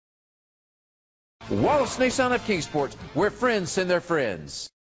Wallace Nissan of Kingsport, where friends send their friends.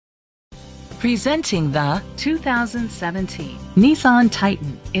 Presenting the 2017 Nissan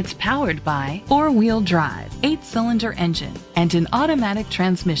Titan. It's powered by 4-wheel drive, 8-cylinder engine, and an automatic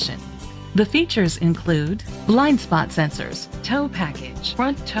transmission. The features include blind spot sensors, tow package,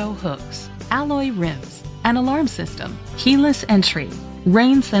 front tow hooks, alloy rims, an alarm system, keyless entry,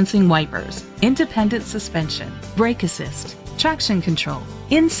 rain sensing wipers, independent suspension, brake assist, traction control.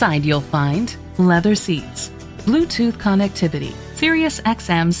 Inside you'll find leather seats, Bluetooth connectivity, Sirius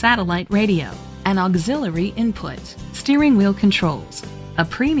XM satellite radio, an auxiliary input, steering wheel controls, a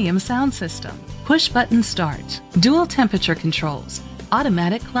premium sound system, push button start, dual temperature controls,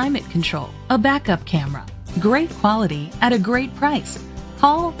 automatic climate control, a backup camera. Great quality at a great price.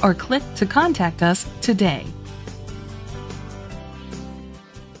 Call or click to contact us today.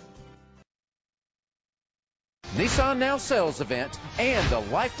 Nissan Now Sales Event and a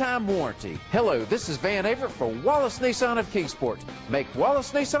lifetime warranty. Hello, this is Van Averitt for Wallace Nissan of Kingsport. Make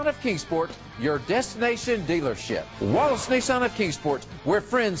Wallace Nissan of Kingsport your destination dealership. Wallace Nissan of Kingsport, where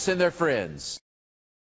friends send their friends.